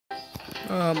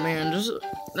Oh man,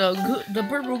 the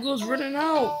purple glue's running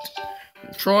out.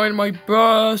 I'm trying my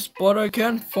best, but I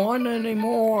can't find it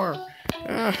anymore.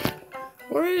 Uh,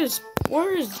 where is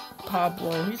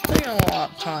Pablo? He's taking a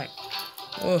lot of time.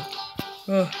 Uh,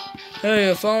 uh,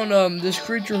 hey, I found this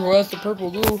creature who has the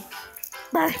purple glue.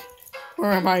 Bah,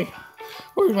 where am I?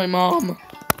 Where's my mom?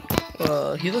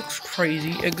 He looks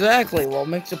crazy. Exactly. What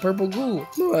makes the purple glue?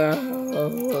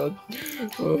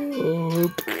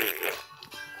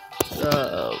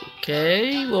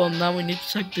 Okay. Well, now we need to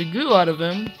take the goo out of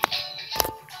him.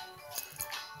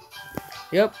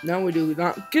 Yep. Now we do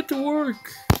not get to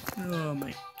work. Oh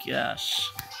my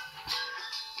gosh.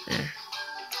 Eh,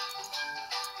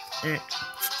 eh.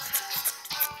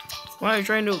 Why are you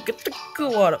trying to get the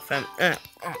goo out of him?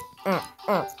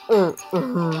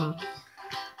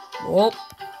 Well,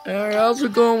 hey, how's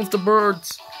it going with the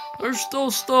birds? They're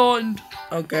still stunned.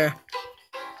 Okay.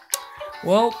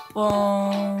 Well,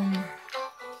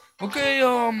 okay,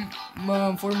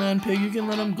 4-man pig, you can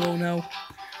let him go now.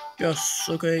 Yes,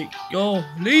 okay. Yo,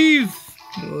 leave!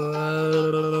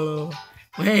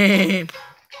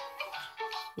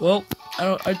 Well,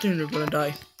 I think they're gonna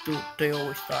die. They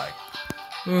always die.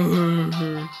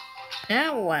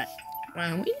 Yeah, what?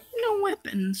 Well, we need no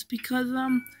weapons because, I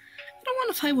don't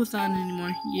want to fight with that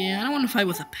anymore. Yeah, I don't want to fight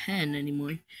with a pen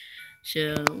anymore.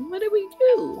 So, what do we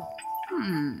do?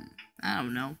 I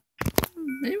don't know.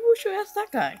 Maybe we should ask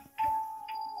that guy.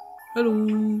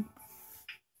 Hello.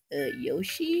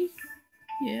 Yoshi?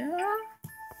 Yeah?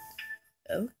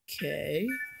 Okay.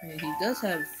 He does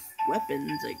have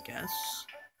weapons, I guess.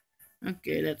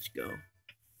 Okay, let's go.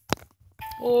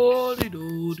 Oh,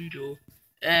 do.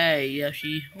 Hey,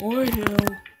 Yoshi. Oh, hell.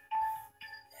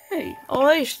 Hey, oh,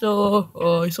 hey, Stella.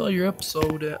 I saw your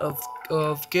episode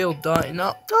of Gale dying.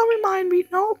 No, don't remind me.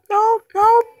 Nope.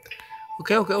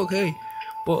 Okay.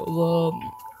 But,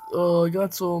 I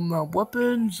got some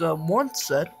weapons, one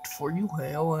set for you,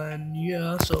 Hale, and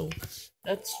yeah, so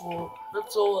that's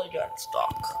all I got in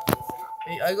stock.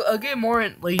 Hey, I'll get more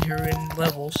in later in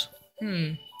levels.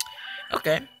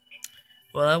 Okay.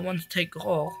 Well, I want to take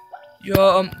all.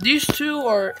 Yeah, these two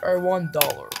are $1.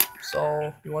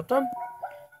 So, you want them?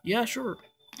 Yeah, sure.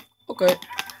 Okay,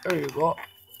 there you go.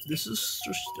 This is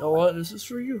just, this is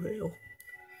for you, Hale.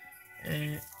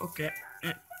 Okay.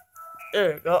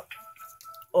 There you go.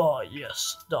 Oh,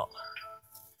 yes, $1.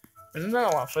 And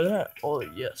another one for that. Oh,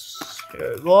 yes.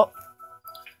 Here you go.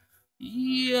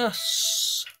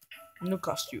 Yes. New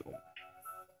costume.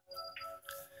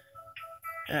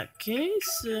 Okay,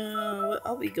 so where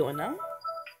are we going now?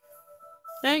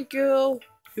 Thank you.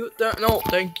 No,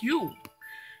 thank you.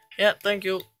 Yeah, thank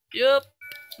you. Yep.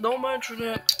 Don't mention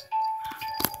it.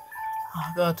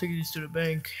 I gotta take these to the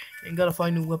bank and gotta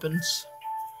find new weapons.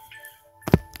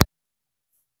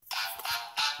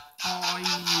 Oh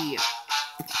yeah.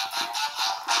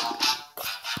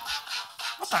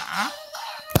 What the?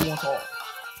 Want all?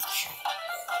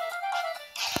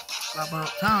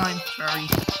 About time. Sorry.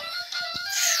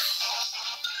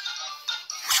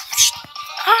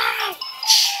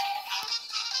 Ouch!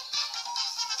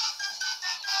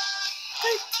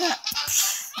 Take that.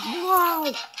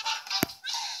 Wow.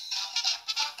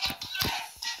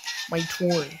 My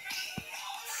toy.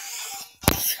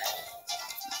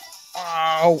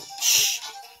 Ouch.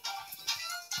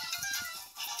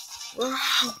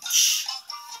 Ouch.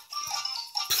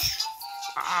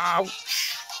 Ouch.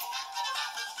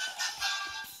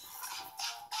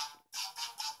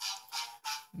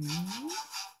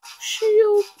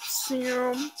 Shield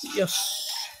serum. Yes.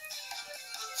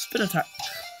 Spin attack.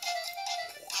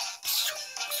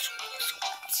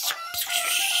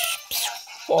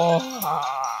 Oh.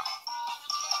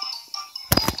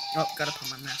 Oh, gotta put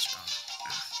my mask on.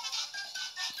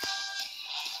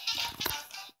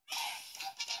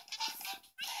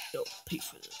 Yo, pay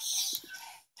for this.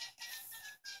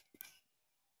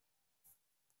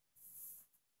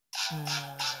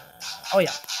 Oh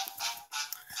yeah.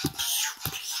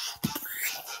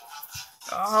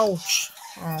 Ouch.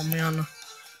 Oh man.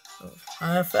 I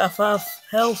have FF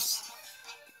health.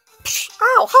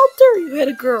 Ow, how dare you hit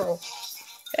a girl?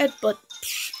 Headbutt.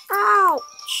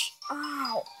 Ouch.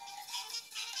 Ow.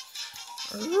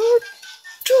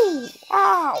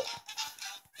 Ow.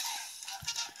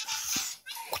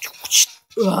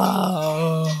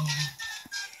 Wow.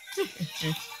 What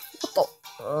the?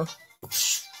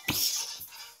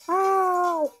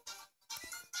 Ow.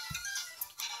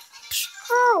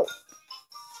 Ow.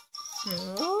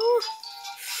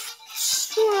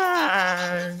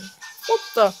 What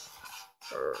the?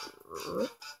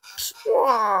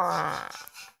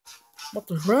 What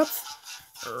the ref?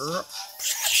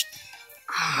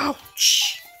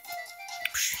 Ouch.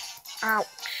 Ow.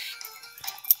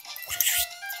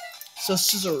 So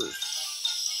scissors.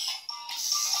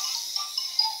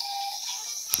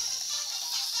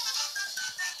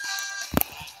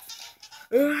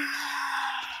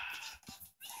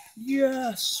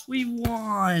 Yes, we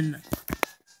won.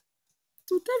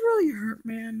 Dude, that really hurt,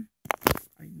 man.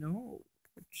 I know,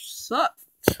 which sucked,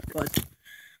 but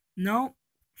no,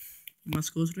 we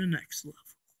must go to the next level.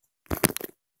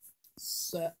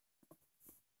 Set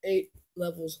 8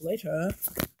 levels later.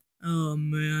 Oh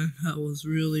man, that was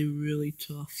really, really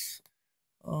tough.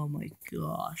 Oh my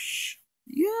gosh.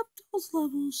 Yep, those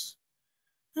levels.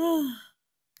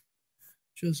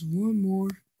 Just one more,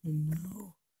 and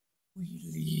now we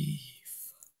leave.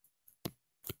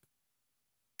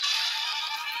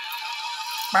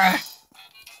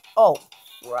 Oh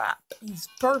crap, he's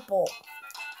purple.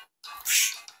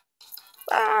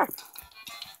 Ah.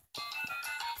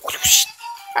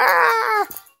 Ah.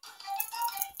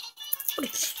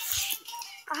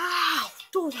 Ow,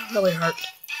 dude, that really hurt.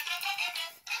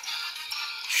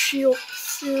 Shield,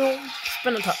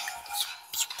 spin attack.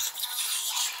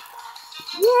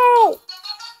 Whoa!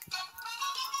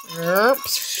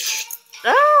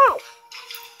 Ow!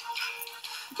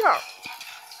 Yeah.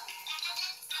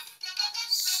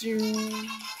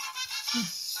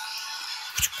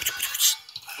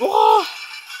 Oh!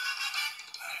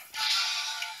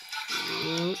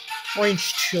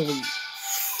 Orange chili.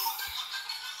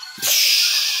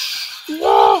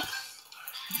 Whoa!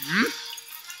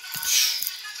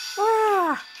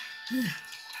 Ah!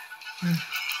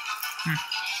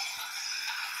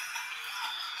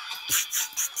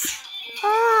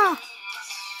 Ah!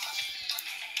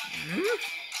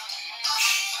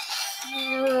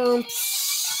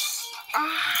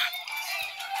 Ah!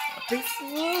 Big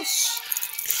flush.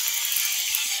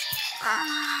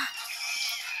 Ah!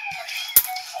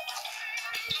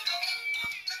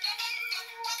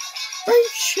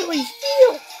 Orange chili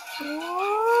heal.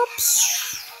 Whoops!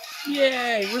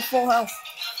 Yay, we're full health.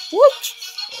 What?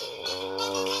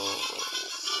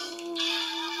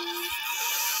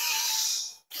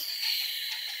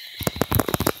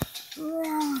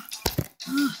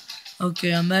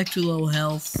 Okay, I'm back to low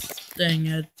health. Dang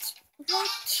it.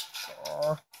 What?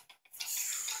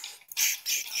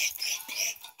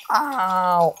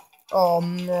 Ow. Oh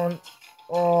man.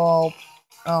 Oh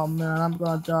man, I'm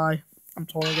gonna die. I'm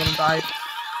totally gonna die.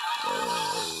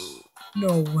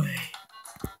 No way.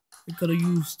 I gotta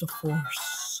use the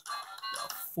force.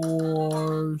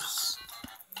 Force.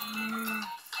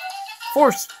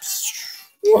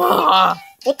 Wah!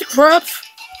 What the crap?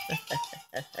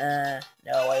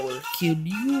 Now I will kill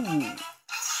you.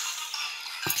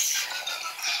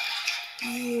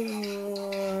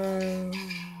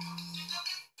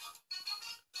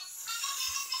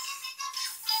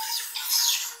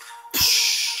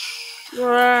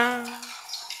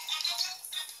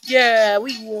 Yeah,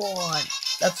 we won.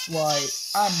 That's why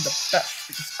I'm the best,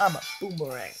 because I'm a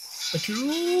boomerang. But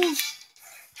you?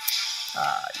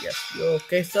 Yes, you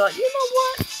okay, so you know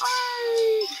what?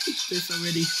 I hate this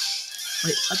already.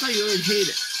 Wait, I thought you already hate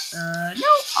it.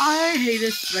 No, I hate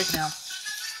it right now.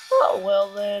 Oh, well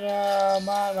then,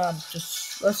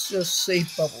 let's just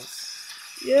save bubbles.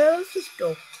 Yeah, let's just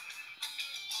go.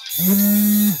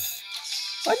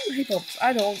 Why do you hate bubbles?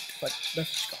 I don't, but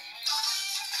let's just go.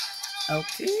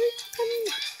 Okay,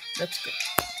 let's go.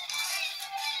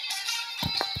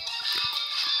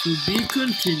 To be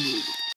continued.